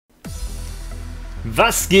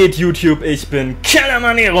Was geht, YouTube? Ich bin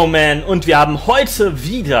Calamanero-Man und wir haben heute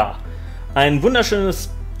wieder ein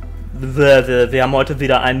wunderschönes... Wir haben heute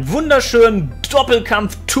wieder einen wunderschönen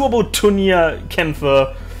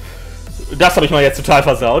Doppelkampf-Turbo-Turnier-Kämpfe. Das habe ich mal jetzt total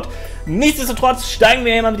versaut. Nichtsdestotrotz steigen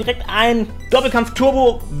wir hier mal direkt ein.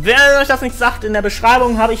 Doppelkampf-Turbo. Wer euch das nicht sagt, in der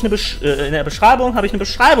Beschreibung habe ich eine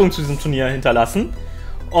Beschreibung zu diesem Turnier hinterlassen.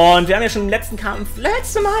 Und wir haben ja schon im letzten Kampf,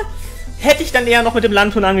 letzte Mal, hätte ich dann eher noch mit dem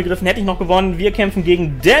Landturn angegriffen, hätte ich noch gewonnen. Wir kämpfen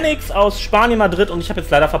gegen denen aus Spanien, Madrid, und ich habe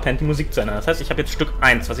jetzt leider verpennt, die Musik zu ändern. Das heißt, ich habe jetzt Stück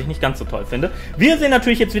 1, was ich nicht ganz so toll finde. Wir sehen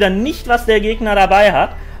natürlich jetzt wieder nicht, was der Gegner dabei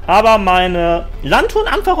hat, aber meine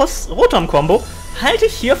Landturn-Ampharos-Rotom-Kombo halte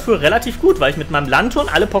ich hier für relativ gut, weil ich mit meinem Landturn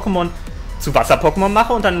alle Pokémon zu Wasser-Pokémon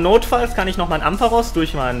mache und dann notfalls kann ich noch mein Ampharos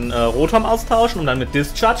durch meinen Rotom austauschen, um dann mit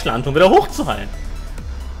Discharge Landturn wieder hochzuheilen.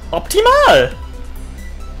 Optimal!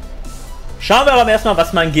 Schauen wir aber erstmal,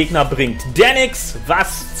 was mein Gegner bringt. Denix,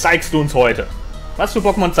 was zeigst du uns heute? Was für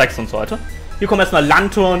Pokémon zeigst du uns heute? Hier kommen erstmal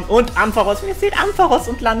Landturn und Ampharos. Wie ihr seht, Ampharos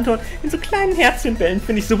und Landturn in so kleinen Herzchenbällen.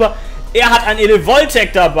 Finde ich super. Er hat ein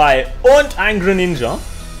Elevoltec dabei und ein Greninja.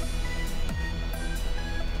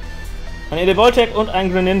 Ein Elevoltec und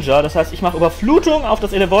ein Greninja. Das heißt, ich mache Überflutung auf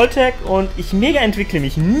das Elevoltec und ich mega entwickle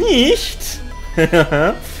mich nicht.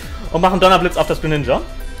 Und mache einen Donnerblitz auf das Greninja.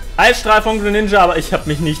 Eisstrahl von Greninja, aber ich habe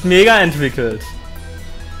mich nicht mega entwickelt.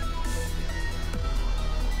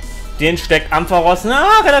 Den steckt Ampharos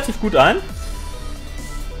relativ gut ein.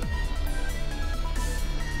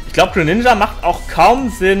 Ich glaube, Greninja macht auch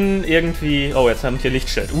kaum Sinn irgendwie... Oh, jetzt haben wir hier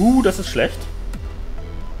Lichtschild. Das ist schlecht.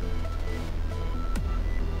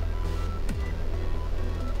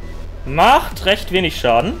 Macht recht wenig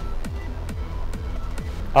Schaden.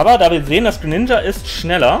 Aber da wir sehen, dass Greninja ist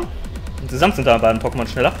schneller. Insgesamt sind da beiden Pokémon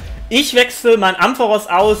schneller. Ich wechsle mein Ampharos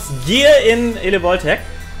aus, gehe in Elevoltec.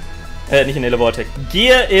 Nicht in Elevoltec.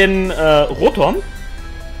 Gehe in Rotom.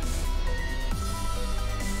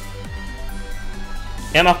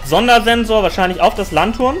 Er macht Sondersensor, wahrscheinlich auf das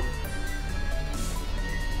Landturn.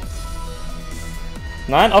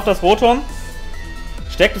 Nein, auf das Rotom.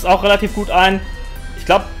 Steckt es auch relativ gut ein. Ich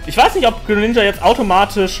glaube, ich weiß nicht, ob Greninja jetzt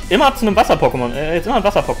automatisch immer zu einem Wasser-Pokémon, jetzt immer ein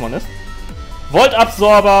Wasser-Pokémon ist.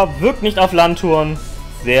 Voltabsorber, wirkt nicht auf Landturn.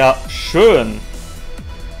 Sehr schön.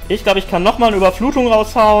 Ich glaube, ich kann nochmal eine Überflutung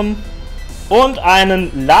raushauen. Und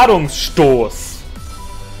einen Ladungsstoß.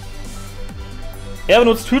 Er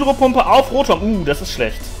benutzt Hydropumpe auf Rotom. Das ist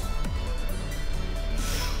schlecht.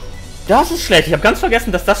 Das ist schlecht. Ich habe ganz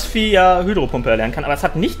vergessen, dass das Vieh ja Hydropumpe erlernen kann. Aber es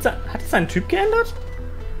hat nicht... Hat es seinen Typ geändert?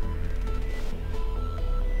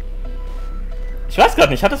 Ich weiß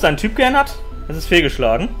gerade nicht. Hat es seinen Typ geändert? Es ist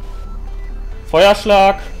fehlgeschlagen.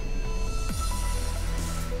 Feuerschlag.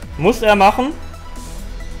 Muss er machen.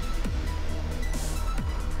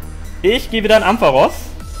 Ich gehe wieder in Ampharos.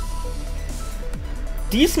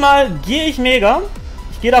 Diesmal gehe ich Mega.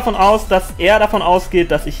 Ich gehe davon aus, dass er davon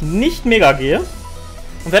ausgeht, dass ich nicht Mega gehe.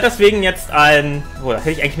 Und werde deswegen jetzt ein...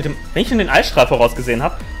 hätte ich eigentlich mit dem... Wenn ich schon den Eisstrahl vorausgesehen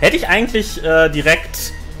habe, hätte ich eigentlich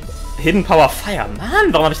direkt Hidden Power Fire.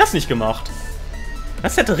 Mann, warum habe ich das nicht gemacht?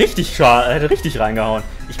 Das hätte richtig reingehauen.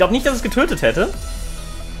 Ich glaube nicht, dass es getötet hätte.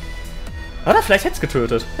 Oder vielleicht hätte es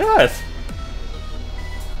getötet. Wer weiß.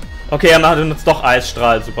 Okay, er benutzt doch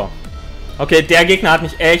Eisstrahl. Super. Okay, der Gegner hat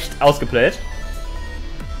mich echt ausgeplayt.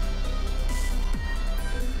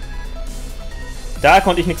 Da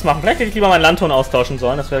konnte ich nichts machen. Vielleicht hätte ich lieber meinen Landturn austauschen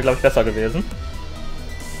sollen. Das wäre, glaube ich, besser gewesen.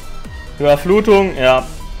 Überflutung, ja.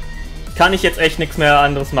 Kann ich jetzt echt nichts mehr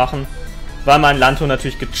anderes machen. Weil mein Landturn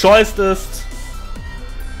natürlich gechoiced ist.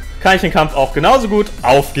 Kann ich den Kampf auch genauso gut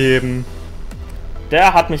aufgeben.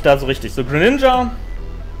 Der hat mich da so richtig. So, Greninja.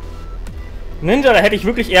 Da hätte ich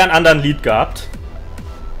wirklich eher einen anderen Lead gehabt.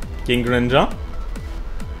 Gegen Greninja.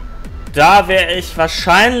 Da wäre ich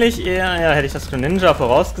wahrscheinlich eher... Ja, hätte ich das Greninja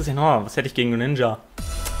vorausgesehen. Oh, was hätte ich gegen Greninja?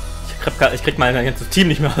 Ich krieg mein ganzes Team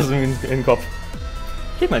nicht mehr so in den Kopf.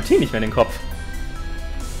 Ich krieg mein Team nicht mehr in den Kopf.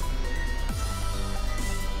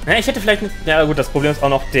 Ja, ich hätte vielleicht... Ja gut, das Problem ist auch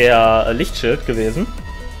noch der Lichtschild gewesen.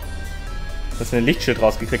 Dass er ein Lichtschild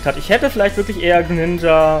rausgekriegt hat. Ich hätte vielleicht wirklich eher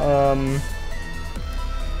Greninja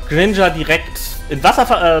direkt in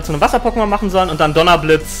Wasser, zu einem Wasser-Pokémon machen sollen und dann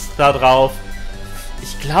Donnerblitz da drauf.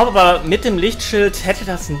 Ich glaube aber, mit dem Lichtschild hätte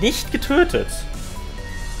das nicht getötet.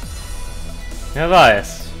 Wer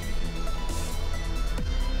weiß.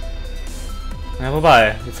 Ja,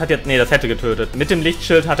 wobei, nee, das hätte getötet. Mit dem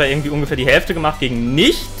Lichtschild hat er irgendwie ungefähr die Hälfte gemacht gegen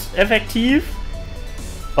nicht effektiv.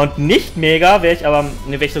 Und nicht Mega wäre ich aber...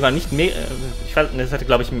 Ne, wäre ich sogar nicht Mega... Ich weiß, das hätte,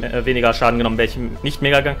 glaube ich, weniger Schaden genommen, wäre ich nicht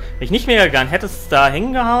Mega gegangen. Wäre ich nicht Mega gegangen, hätte es da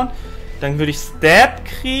hingehauen, dann würde ich Stab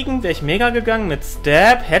kriegen. Wäre ich Mega gegangen mit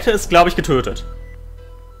Stab, hätte es, glaube ich, getötet.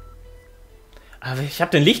 Aber ich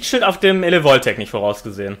habe den Lichtschild auf dem Elevoltec nicht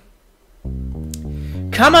vorausgesehen.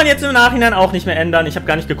 Kann man jetzt im Nachhinein auch nicht mehr ändern. Ich habe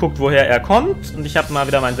gar nicht geguckt, woher er kommt. Und ich habe mal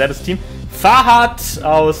wieder mein selbes Team. Fahrrad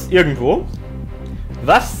aus irgendwo.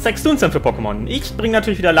 Was zeigst du uns denn für Pokémon? Ich bringe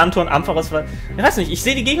natürlich wieder Lanturn, Ampharos, weil... Ich weiß nicht, ich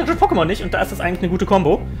sehe die gegnerischen Pokémon nicht und da ist das eigentlich eine gute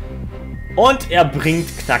Kombo. Und er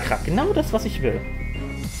bringt Knackrack. Genau das, was ich will.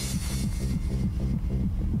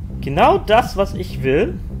 Genau das, was ich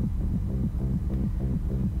will.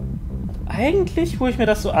 Eigentlich, wo ich mir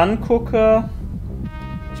das so angucke...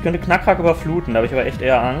 Ich könnte Knackrack überfluten, da habe ich aber echt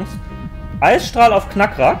eher Angst. Eisstrahl auf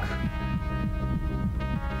Knackrack.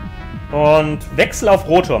 Und Wechsel auf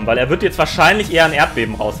Rotom, weil er wird jetzt wahrscheinlich eher ein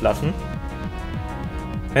Erdbeben rauslassen.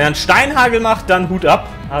 Wenn er einen Steinhagel macht, dann Hut ab.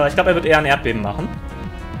 Aber ich glaube, er wird eher ein Erdbeben machen.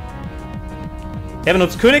 Er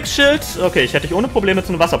benutzt Königsschild. Okay, ich hätte ich ohne Probleme zu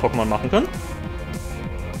einem Wasser-Pokémon machen können.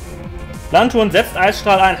 Lanturn setzt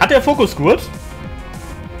Eisstrahl ein. Hat er Fokusgurt?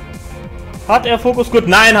 Hat er Fokusgurt?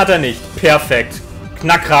 Nein, hat er nicht. Perfekt.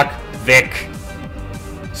 Knackrack, weg.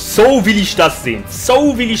 So will ich das sehen.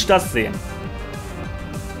 So will ich das sehen.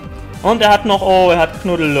 Und er hat noch... Oh, er hat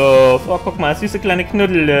Knuddeluff. Oh, guck mal, süße kleine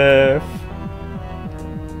Knuddeluff.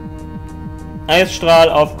 Eisstrahl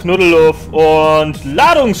auf Knuddeluff und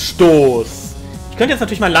Ladungsstoß. Ich könnte jetzt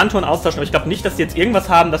natürlich meinen Lanturn austauschen, aber ich glaube nicht, dass sie jetzt irgendwas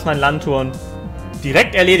haben, das mein Lanturn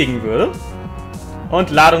direkt erledigen würde. Und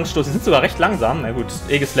Ladungsstoß. Die sind sogar recht langsam. Na gut,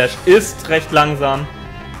 Egeslash ist recht langsam.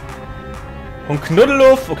 Und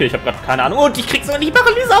Knuddeluff. Okay, ich habe gerade keine Ahnung. Und ich krieg sogar die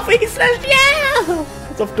Paralyse auf Egeslash. Yeah!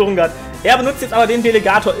 Jetzt auf Durngard. Er benutzt jetzt aber den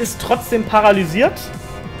Delegator, ist trotzdem paralysiert.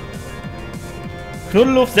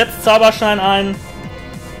 Knuddeluff setzt Zauberschein ein.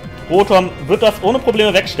 Rotom wird das ohne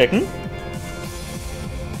Probleme wegstecken.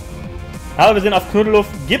 Aber wir sehen, auf Knuddeluff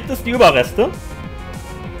gibt es die Überreste.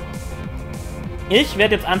 Ich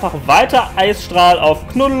werde jetzt einfach weiter Eisstrahl auf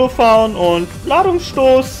Knuddeluff hauen und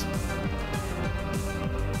Ladungsstoß.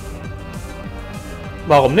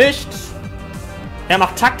 Warum nicht? Er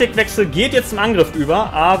macht Taktikwechsel, geht jetzt zum Angriff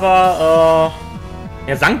über, aber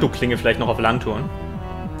er Sancto-Klinge vielleicht noch auf Lanturn.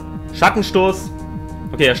 Schattenstoß.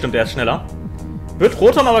 Okay, ja stimmt, er ist schneller. Wird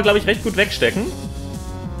Rotom aber, glaube ich, recht gut wegstecken.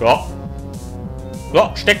 Ja.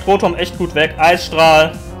 Ja, steckt Rotom echt gut weg.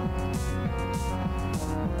 Eisstrahl.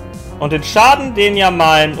 Und den Schaden, den ja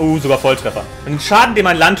mein... sogar Volltreffer. Und den Schaden, den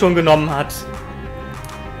mein Lanturn genommen hat,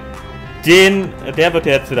 der wird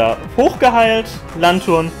jetzt wieder hochgeheilt.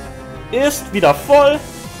 Lanturn ist wieder voll.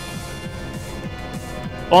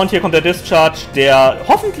 Und hier kommt der Discharge, der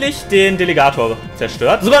hoffentlich den Delegator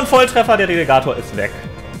zerstört. Sogar ein Volltreffer, der Delegator ist weg.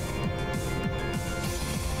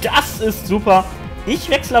 Das ist super. Ich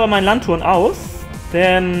wechsle aber meinen Lanturn aus,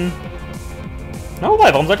 denn... Na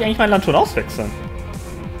wobei, warum sollte ich eigentlich meinen Lanturn auswechseln?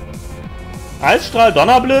 Eisstrahl,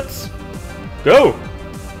 Donnerblitz. Go!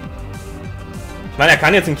 Ich meine, er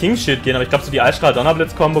kann jetzt in Kingsschild gehen, aber ich glaube, so die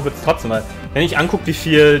Eisstrahl-Donnerblitz-Kombo wird es trotzdem mal. Wenn ich angucke, wie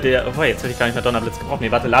viel der... Oh, jetzt hätte ich gar nicht mehr Donnerblitz gebraucht.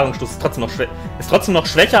 Nee, warte, Ladungsstoß ist trotzdem noch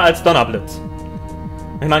schwächer als Donnerblitz.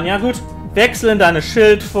 Ich meine, ja gut, wechsel in deine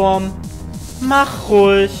Schildform. Mach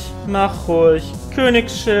ruhig, mach ruhig.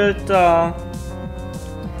 Königsschild da.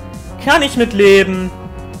 Kann ich mitleben.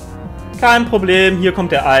 Kein Problem, hier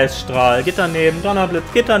kommt der Eisstrahl. Geht daneben, Donnerblitz,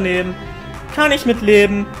 geht daneben. Kann ich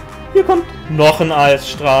mitleben. Hier kommt noch ein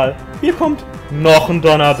Eisstrahl. Hier kommt noch ein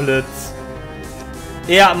Donnerblitz.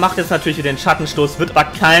 Er macht jetzt natürlich den Schattenstoß, wird aber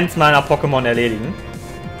keins meiner Pokémon erledigen.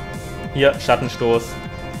 Hier, Schattenstoß.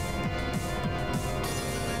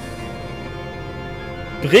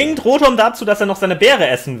 Bringt Rotom dazu, dass er noch seine Beere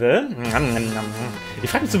essen will. Ich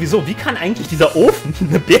frage mich sowieso, wie kann eigentlich dieser Ofen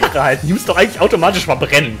eine Beere halten? Die muss doch eigentlich automatisch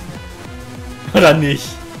verbrennen. Oder nicht?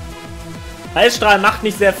 Eisstrahl macht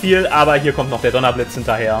nicht sehr viel, aber hier kommt noch der Donnerblitz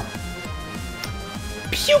hinterher.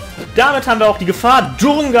 Piu. Damit haben wir auch die Gefahr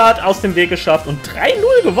Durngard aus dem Weg geschafft und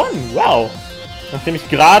 3-0 gewonnen. Wow. Nachdem ich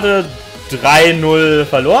gerade 3-0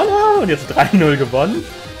 verloren habe und jetzt 3-0 gewonnen.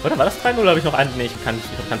 Oder war das 3-0 oder habe ich noch einen? Nee, ich habe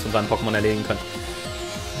keins von seinen Pokémon erlegen können.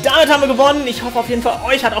 Damit haben wir gewonnen. Ich hoffe auf jeden Fall,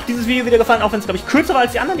 euch hat auch dieses Video wieder gefallen, auch wenn es, glaube ich, kürzer war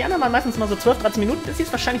als die anderen. Die anderen waren meistens mal so 12-13 Minuten. Das ist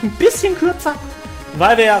jetzt wahrscheinlich ein bisschen kürzer,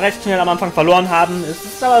 weil wir ja recht schnell am Anfang verloren haben. Es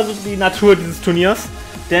ist aber so die Natur dieses Turniers.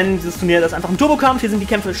 Denn dieses Turnier ist einfach ein Turbokampf. Hier sind die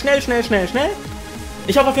Kämpfe schnell, schnell, schnell, schnell.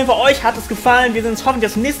 Ich hoffe auf jeden Fall, euch hat es gefallen. Wir sehen uns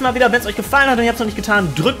hoffentlich das nächste Mal wieder. Wenn es euch gefallen hat und ihr habt es noch nicht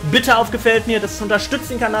getan, drückt bitte auf Gefällt mir. Das unterstützt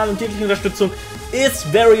den Kanal und jegliche Unterstützung ist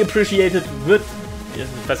very appreciated.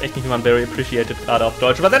 Ich weiß echt nicht, wie man very appreciated gerade auf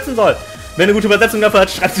Deutsch übersetzen soll. Wenn ihr eine gute Übersetzung dafür habt,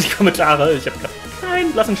 schreibt es in die Kommentare. Ich habe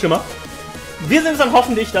keinen blassen Schimmer. Wir sehen uns dann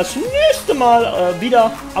hoffentlich das nächste Mal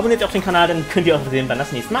wieder. Abonniert auch den Kanal, dann könnt ihr auch sehen, wann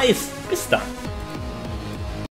das nächste Mal ist. Bis dann.